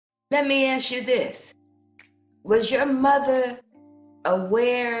let me ask you this. Was your mother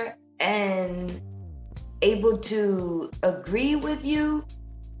aware and able to agree with you,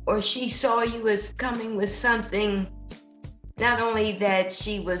 or she saw you as coming with something, not only that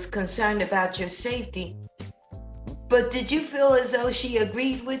she was concerned about your safety, but did you feel as though she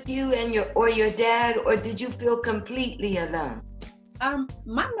agreed with you and your dad, or did you feel completely alone?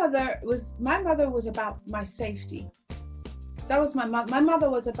 My mother was about my safety. That was my mother. My mother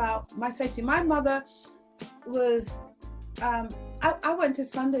was about my safety. My mother was, I went to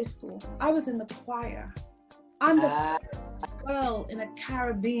Sunday school. I was in the choir. I'm the first girl in a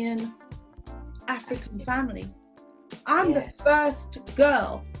Caribbean African family. I'm the first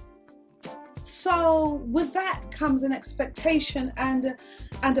girl. So with that comes an expectation and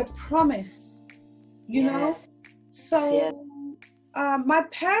a promise, you know? So my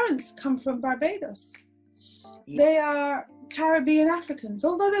parents come from Barbados. They are Caribbean Africans,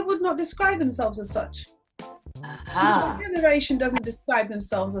 although they would not describe themselves as such. My generation doesn't describe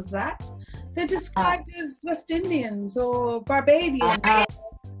themselves as that. They're described as West Indians or Barbadians,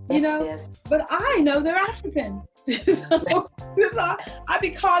 you know, but I know they're African. So, I be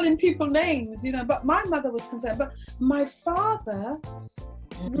calling people names, you know, but my mother was concerned. But my father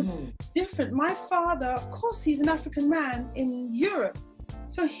was different. My father, of course, he's an African man in Europe,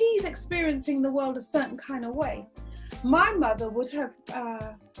 so he's experiencing the world a certain kind of way. My mother would have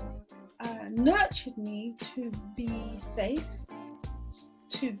nurtured me to be safe,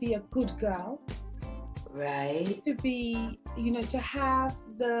 to be a good girl, right? To be, you know, to have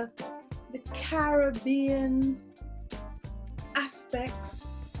the Caribbean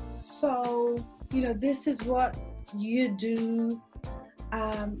aspects. So, you know, this is what you do.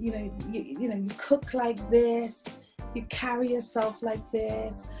 You know, you cook like this, you carry yourself like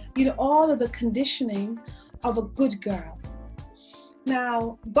this. You know, all of the conditioning of a good girl.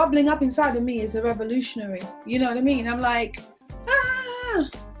 Now, bubbling up inside of me is a revolutionary. You know what I mean? I'm like,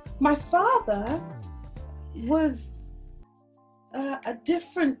 my father was a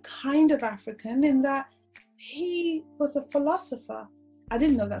different kind of African in that he was a philosopher. I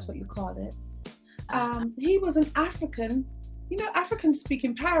didn't know that's what you called it. He was an African. You know, Africans speak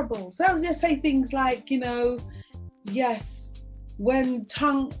in parables. They'll just say things like, you know, yes, when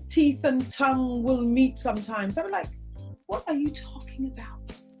teeth and tongue will meet sometimes. I'm like, what are you talking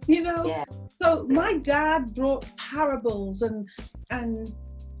about? You know? So my dad brought parables and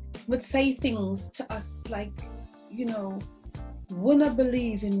would say things to us like, you know, wanna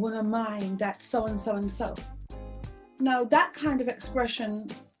believe in, wanna mind that so and so and so. Now that kind of expression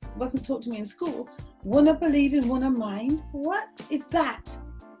wasn't taught to me in school. Wanna believe in, wanna mind? What is that?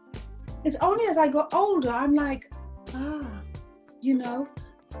 It's only as I got older, I'm like, you know,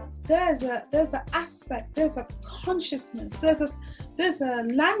 there's an aspect, there's a consciousness, there's a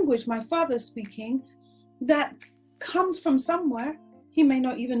language my father's speaking that comes from somewhere. He may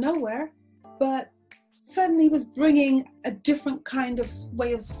not even know where, but suddenly was bringing a different kind of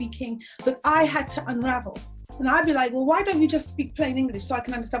way of speaking that I had to unravel. And I'd be like, well, why don't you just speak plain English so I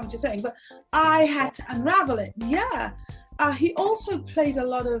can understand what you're saying? But I had to unravel it. He also played a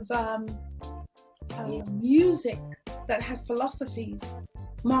lot of music that had philosophies,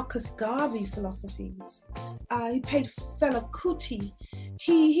 Marcus Garvey philosophies. He played Fela Kuti.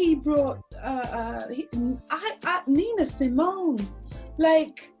 He brought Nina Simone,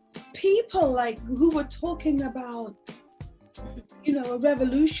 like people like who were talking about, you know, a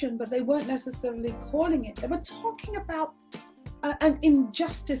revolution, but they weren't necessarily calling it. They were talking about an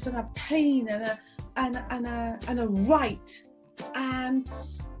injustice and a pain and a right. And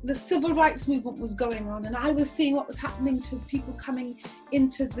the civil rights movement was going on, and I was seeing what was happening to people coming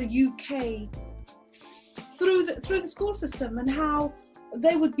into the UK through the school system, and how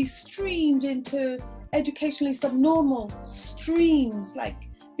they would be streamed into educationally subnormal streams, like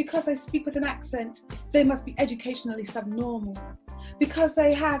because they speak with an accent, they must be educationally subnormal. Because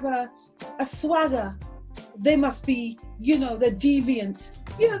they have a swagger, they must be, you know, they're deviant.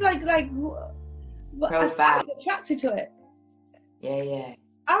 You know, like I was attracted to it. Yeah.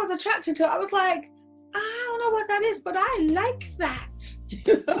 I was attracted to it. I was like, I don't know what that is, but I like that.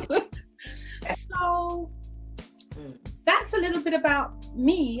 So that's a little bit about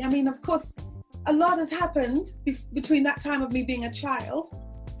me. I mean, of course, a lot has happened between that time of me being a child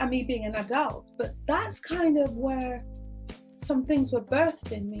and me being an adult, but that's kind of where some things were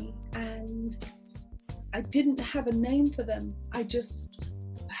birthed in me, and I didn't have a name for them. I just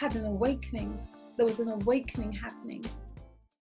had an awakening. There was an awakening happening.